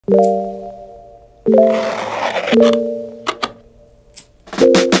The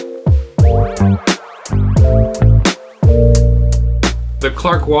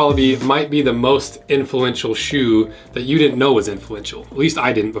Clark Wallabee might be the most influential shoe that you didn't know was influential. At least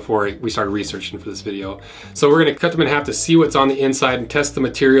I didn't before we started researching for this video. So we're gonna cut them in half to see what's on the inside and test the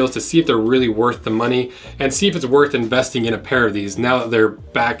materials to see if they're really worth the money and see if it's worth investing in a pair of these now that they're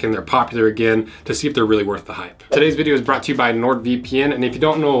back and they're popular again, to see if they're really worth the hype. Today's video is brought to you by NordVPN, and if you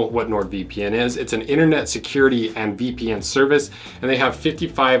don't know what NordVPN is, it's an internet security and VPN service, and they have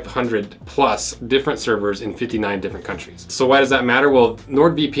 5,500 plus different servers in 59 different countries. So why does that matter? Well,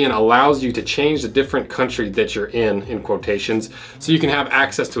 NordVPN allows you to change the different country that you're in quotations, so you can have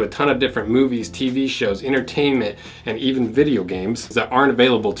access to a ton of different movies, TV shows, entertainment, and even video games that aren't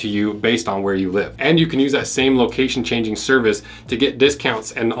available to you based on where you live. And you can use that same location changing service to get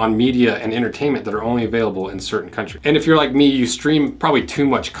discounts and on media and entertainment that are only available in certain countries. And if you're like me, you stream probably too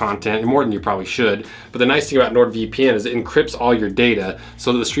much content, more than you probably should, but the nice thing about NordVPN is it encrypts all your data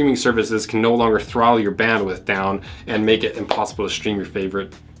so that the streaming services can no longer throttle your bandwidth down and make it impossible to stream your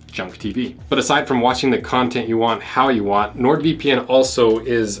favorite junk TV. But aside from watching the content you want, how you want, NordVPN also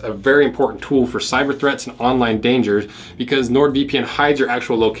is a very important tool for cyber threats and online dangers, because NordVPN hides your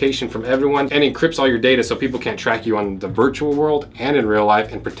actual location from everyone and encrypts all your data so people can't track you on the virtual world and in real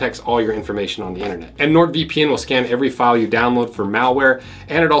life, and protects all your information on the internet. And NordVPN will scan every file you download for malware,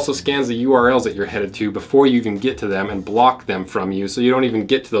 and it also scans the URLs that you're headed to before you even get to them and block them from you, so you don't even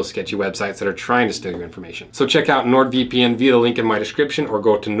get to those sketchy websites that are trying to steal your information. So check out NordVPN via the link in my description, or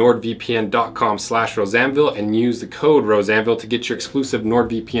go to nordvpn.com/roseanvil and use the code roseanvil to get your exclusive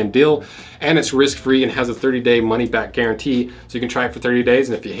NordVPN deal. And it's risk-free and has a 30-day money-back guarantee, so you can try it for 30 days,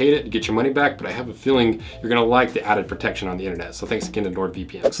 and if you hate it, you get your money back. But I have a feeling you're gonna like the added protection on the internet. So thanks again to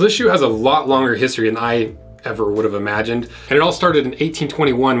NordVPN. So this shoe has a lot longer history than I ever would have imagined. And it all started in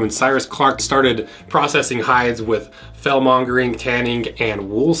 1821 when Cyrus Clark started processing hides with fellmongering, tanning, and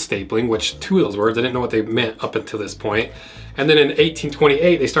wool stapling, which two of those words, I didn't know what they meant up until this point. And then in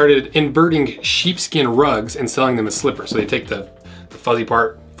 1828, they started inverting sheepskin rugs and selling them as slippers. So they take the fuzzy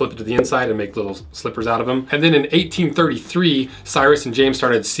part, flip it to the inside, and make little slippers out of them. And then in 1833, Cyrus and James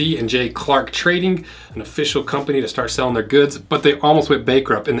started C&J Clark Trading, an official company to start selling their goods, but they almost went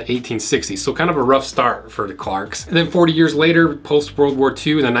bankrupt in the 1860s. So kind of a rough start for the Clarks. And then 40 years later, post World War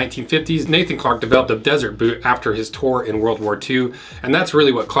II in the 1950s, Nathan Clark developed a desert boot after his tour in World War II. And that's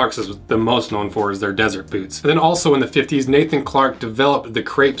really what Clark's is the most known for, is their desert boots. And then also in the 50s, Nathan Clark developed the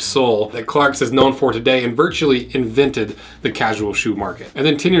Crepe sole that Clark's is known for today, and virtually invented the casual shoe market. And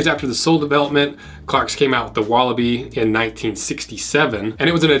then 10 years after the sole development, Clark's came out with the Wallabee in 1967, and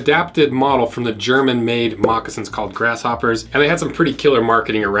it was an adapted model from the German-made moccasins called grasshoppers, and they had some pretty killer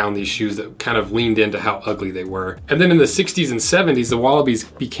marketing around these shoes that kind of leaned into how ugly they were. And then in the 60s and 70s, the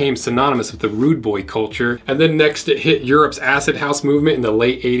Wallabees became synonymous with the rude boy culture, and then next it hit Europe's acid house movement in the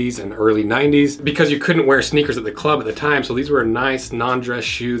late 80s and early 90s, because you couldn't wear sneakers at the club at the time, so these were a nice non-dress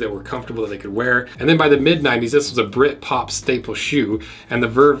shoe that were comfortable that they could wear. And then by the mid-90s, this was a Brit pop staple shoe, and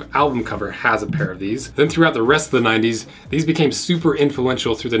the Verve album cover has a pair of these. Then throughout the rest of the 90s, these became super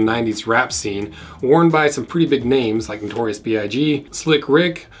influential through the 90s rap scene, worn by some pretty big names like Notorious B.I.G., Slick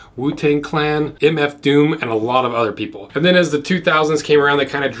Rick, Wu-Tang Clan, MF Doom, and a lot of other people. And then as the 2000s came around, they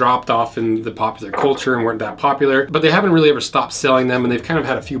kind of dropped off in the popular culture and weren't that popular, but they haven't really ever stopped selling them, and they've kind of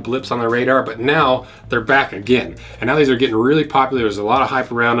had a few blips on their radar, but now they're back again. And now these are getting really popular. There's a lot of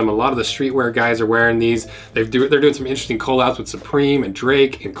hype around them. A lot of the streetwear guys are wearing these. They're doing some interesting collabs with Supreme and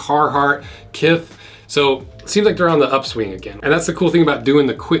Drake and Carhartt, Kith. So it seems like they're on the upswing again. And that's the cool thing about doing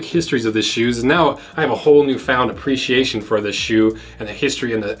the quick histories of this shoes, is now I have a whole newfound appreciation for this shoe and the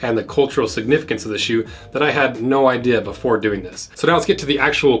history and the cultural significance of the shoe that I had no idea before doing this. So now let's get to the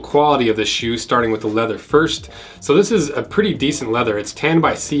actual quality of the shoe, starting with the leather first. So this is a pretty decent leather. It's tanned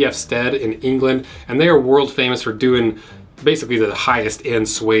by C.F. Stead in England, and they are world famous for doing basically the highest end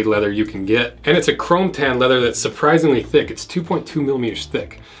suede leather you can get. And it's a chrome tan leather that's surprisingly thick. It's 2.2 millimeters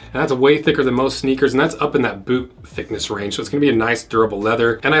thick. And that's way thicker than most sneakers, and that's up in that boot thickness range. So it's gonna be a nice durable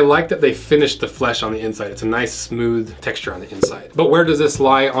leather. And I like that they finished the flesh on the inside. It's a nice smooth texture on the inside. But where does this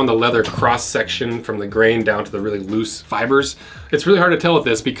lie on the leather cross section from the grain down to the really loose fibers? It's really hard to tell with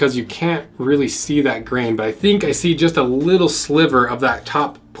this because you can't really see that grain, but I think I see just a little sliver of that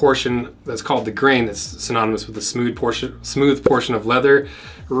top portion that's called the grain, that's synonymous with the smooth portion of leather,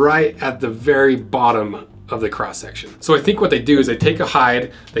 right at the very bottom of the cross section. So I think what they do is they take a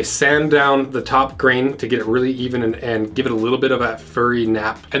hide, they sand down the top grain to get it really even and give it a little bit of that furry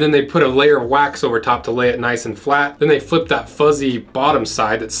nap, and then they put a layer of wax over top to lay it nice and flat. Then they flip that fuzzy bottom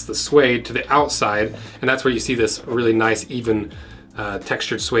side, that's the suede, to the outside, and that's where you see this really nice even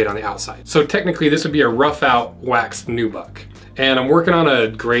textured suede on the outside. So technically this would be a rough out waxed nubuck. And I'm working on a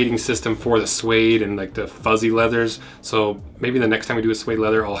grading system for the suede and like the fuzzy leathers. So maybe the next time we do a suede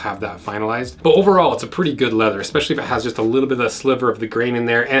leather, I'll have that finalized. But overall, it's a pretty good leather, especially if it has just a little bit of a sliver of the grain in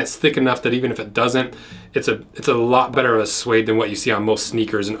there, and it's thick enough that even if it doesn't, it's a lot better of a suede than what you see on most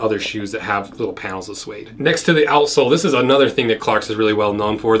sneakers and other shoes that have little panels of suede. Next to the outsole, this is another thing that Clark's is really well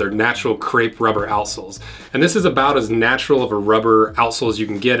known for, their natural crepe rubber outsoles. And this is about as natural of a rubber outsole as you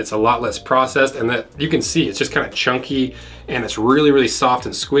can get. It's a lot less processed, and that you can see it's just kind of chunky and it's really, really soft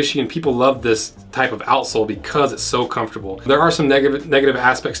and squishy, and people love this type of outsole because it's so comfortable. There are some negative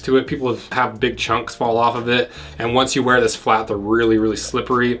aspects to it. People have big chunks fall off of it, and once you wear this flat, they're really, really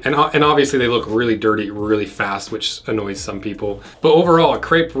slippery. And obviously they look really dirty really fast, which annoys some people. But overall, a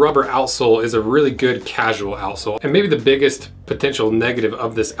crepe rubber outsole is a really good casual outsole. And maybe the biggest potential negative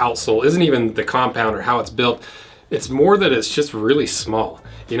of this outsole isn't even the compound or how it's built. It's more that it's just really small.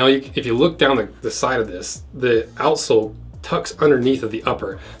 You know, if you look down the side of this, the outsole tucks underneath of the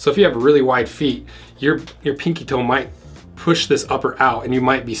upper. So if you have really wide feet, your pinky toe might push this upper out and you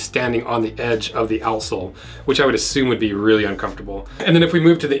might be standing on the edge of the outsole, which I would assume would be really uncomfortable. And then if we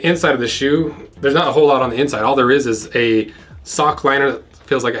move to the inside of the shoe, there's not a whole lot on the inside. All there is a sock liner that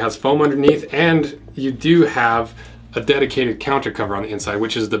feels like it has foam underneath, and you do have a dedicated counter cover on the inside,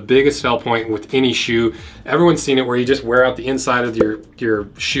 which is the biggest sell point with any shoe. Everyone's seen it where you just wear out the inside of your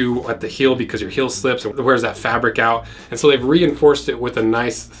shoe at the heel because your heel slips and wears that fabric out. And so they've reinforced it with a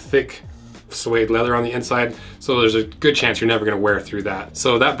nice thick suede leather on the inside, so there's a good chance you're never going to wear through that.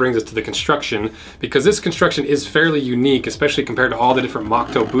 So that brings us to the construction, because this construction is fairly unique, especially compared to all the different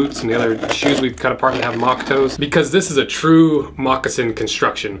Moctoe boots and the other shoes we've cut apart that have Moctoes, because this is a true moccasin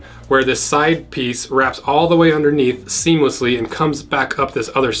construction where this side piece wraps all the way underneath seamlessly and comes back up this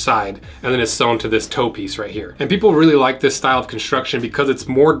other side and then is sewn to this toe piece right here. And people really like this style of construction because it's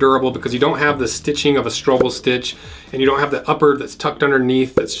more durable, because you don't have the stitching of a Strobel stitch and you don't have the upper that's tucked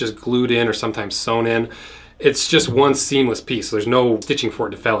underneath that's just glued in or sometimes sewn in. It's just one seamless piece, so there's no stitching for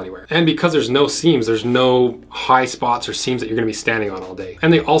it to fail anywhere. And because there's no seams, there's no high spots or seams that you're gonna be standing on all day.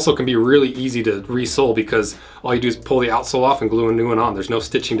 And they also can be really easy to resole because all you do is pull the outsole off and glue a new one on. There's no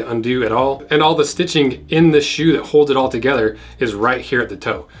stitching to undo at all. And all the stitching in this shoe that holds it all together is right here at the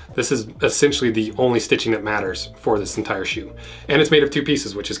toe. This is essentially the only stitching that matters for this entire shoe. And it's made of two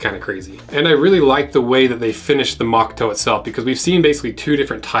pieces, which is kind of crazy. And I really like the way that they finished the Moctoe itself, because we've seen basically two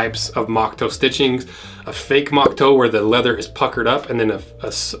different types of Moctoe stitchings. A fake Moctoe where the leather is puckered up and then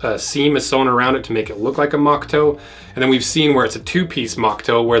a seam is sewn around it to make it look like a Moctoe. And then we've seen where it's a two-piece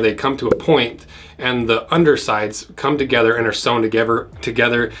Moctoe where they come to a point and the undersides come together and are sewn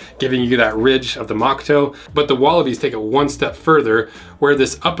together, giving you that ridge of the Moctoe. But the Wallabees take it one step further, where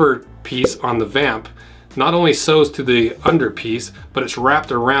this upper piece on the vamp not only sews to the under piece, but it's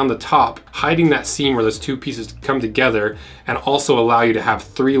wrapped around the top, hiding that seam where those two pieces come together, and also allow you to have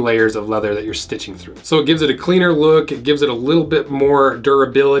 3 layers of leather that you're stitching through. So it gives it a cleaner look, it gives it a little bit more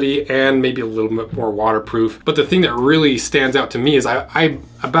durability, and maybe a little bit more waterproof. But the thing that really stands out to me is I'm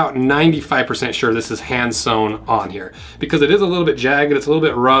about 95% sure this is hand sewn on here, because it is a little bit jagged, it's a little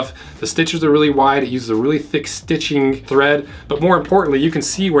bit rough, the stitches are really wide, it uses a really thick stitching thread, but more importantly, you can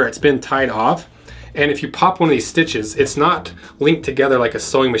see where it's been tied off. And if you pop one of these stitches, it's not linked together like a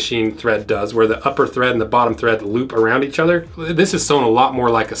sewing machine thread does, where the upper thread and the bottom thread loop around each other. This is sewn a lot more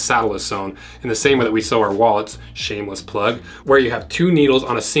like a saddle is sewn, in the same way that we sew our wallets, shameless plug, where you have 2 needles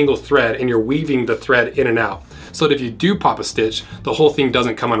on a single thread and you're weaving the thread in and out. So that if you do pop a stitch, the whole thing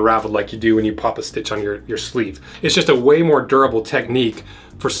doesn't come unraveled like you do when you pop a stitch on your sleeve. It's just a way more durable technique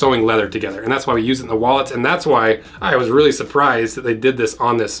for sewing leather together. And that's why we use it in the wallets, and that's why I was really surprised that they did this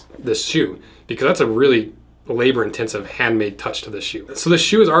on this shoe, because that's a really labor-intensive handmade touch to this shoe. So this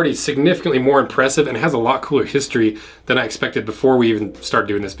shoe is already significantly more impressive and has a lot cooler history than I expected before we even started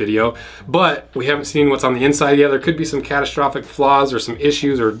doing this video. But we haven't seen what's on the inside yet. There could be some catastrophic flaws or some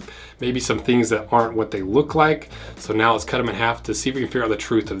issues, or maybe some things that aren't what they look like. So now let's cut them in half to see if we can figure out the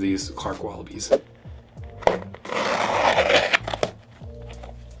truth of these Clark Wallabees.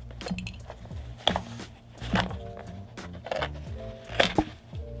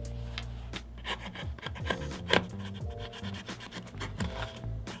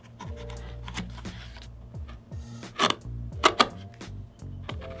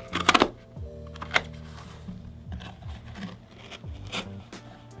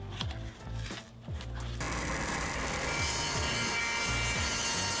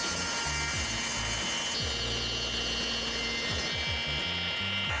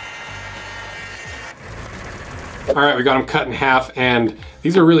 All right, we got them cut in half, and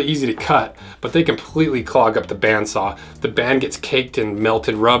these are really easy to cut, but they completely clog up the bandsaw. The band gets caked in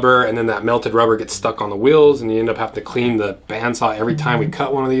melted rubber, and then that melted rubber gets stuck on the wheels, and you end up having to clean the bandsaw every time we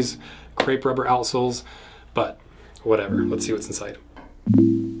cut one of these crepe rubber outsoles. But whatever, let's see what's inside.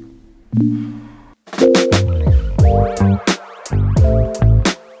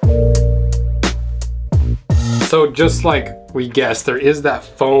 So just like we guessed, there is that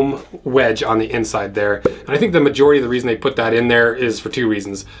foam wedge on the inside there. And I think the majority of the reason they put that in there is for two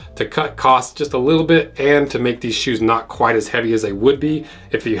reasons: to cut costs just a little bit, and to make these shoes not quite as heavy as they would be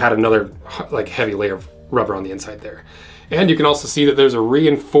if you had another like heavy layer of rubber on the inside there. And you can also see that there's a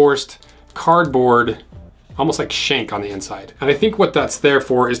reinforced cardboard, almost like shank on the inside. And I think what that's there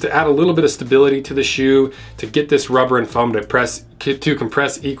for is to add a little bit of stability to the shoe, to get this rubber and foam to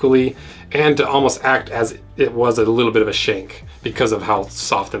compress equally, and to almost act as it was a little bit of a shank because of how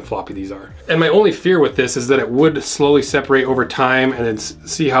soft and floppy these are. And my only fear with this is that it would slowly separate over time, and then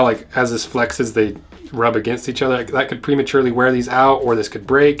see how, like, as this flexes, they rub against each other. That could prematurely wear these out, or this could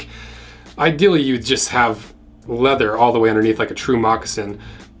break. Ideally, you'd just have leather all the way underneath like a true moccasin,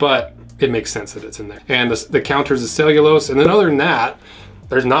 but it makes sense that it's in there. And the counters is cellulose, and then other than that,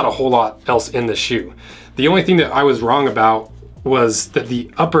 there's not a whole lot else in the shoe. The only thing that I was wrong about was that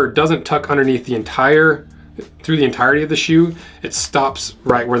the upper doesn't tuck underneath through the entirety of the shoe. It stops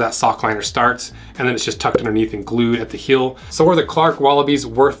right where that sock liner starts, and then it's just tucked underneath and glued at the heel. So are the Clark Wallabees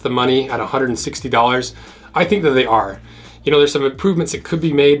worth the money at $160? I think that they are. You know, there's some improvements that could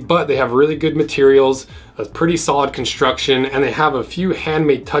be made, but they have really good materials, a pretty solid construction, and they have a few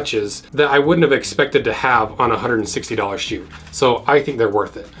handmade touches that I wouldn't have expected to have on a $160 shoe. So I think they're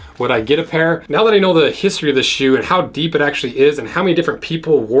worth it. Would I get a pair? Now that I know the history of the shoe and how deep it actually is, and how many different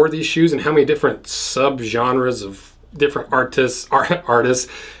people wore these shoes, and how many different sub-genres of different artists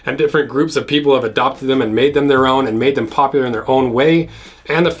and different groups of people have adopted them and made them their own and made them popular in their own way,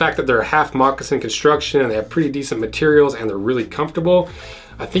 and the fact that they're a half moccasin construction and they have pretty decent materials and they're really comfortable,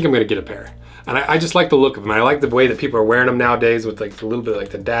 I think I'm gonna get a pair. And I just like the look of them. I like the way that people are wearing them nowadays with like a little bit like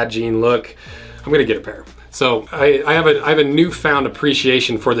the dad jean look. I'm gonna get a pair. So I have a newfound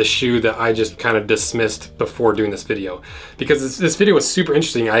appreciation for this shoe that I just kind of dismissed before doing this video, because this video was super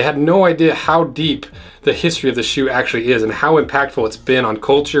interesting. I had no idea how deep the history of the shoe actually is, and how impactful it's been on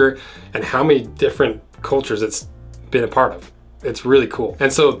culture, and how many different cultures it's been a part of. It's really cool.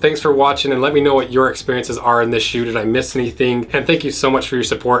 And so thanks for watching, and let me know what your experiences are in this shoe. Did I miss anything? And thank you so much for your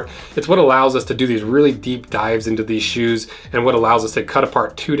support. It's what allows us to do these really deep dives into these shoes, and what allows us to cut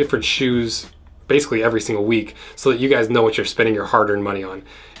apart 2 different shoes basically every single week, so that you guys know what you're spending your hard-earned money on.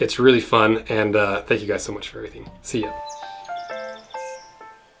 It's really fun, and thank you guys so much for everything. See ya.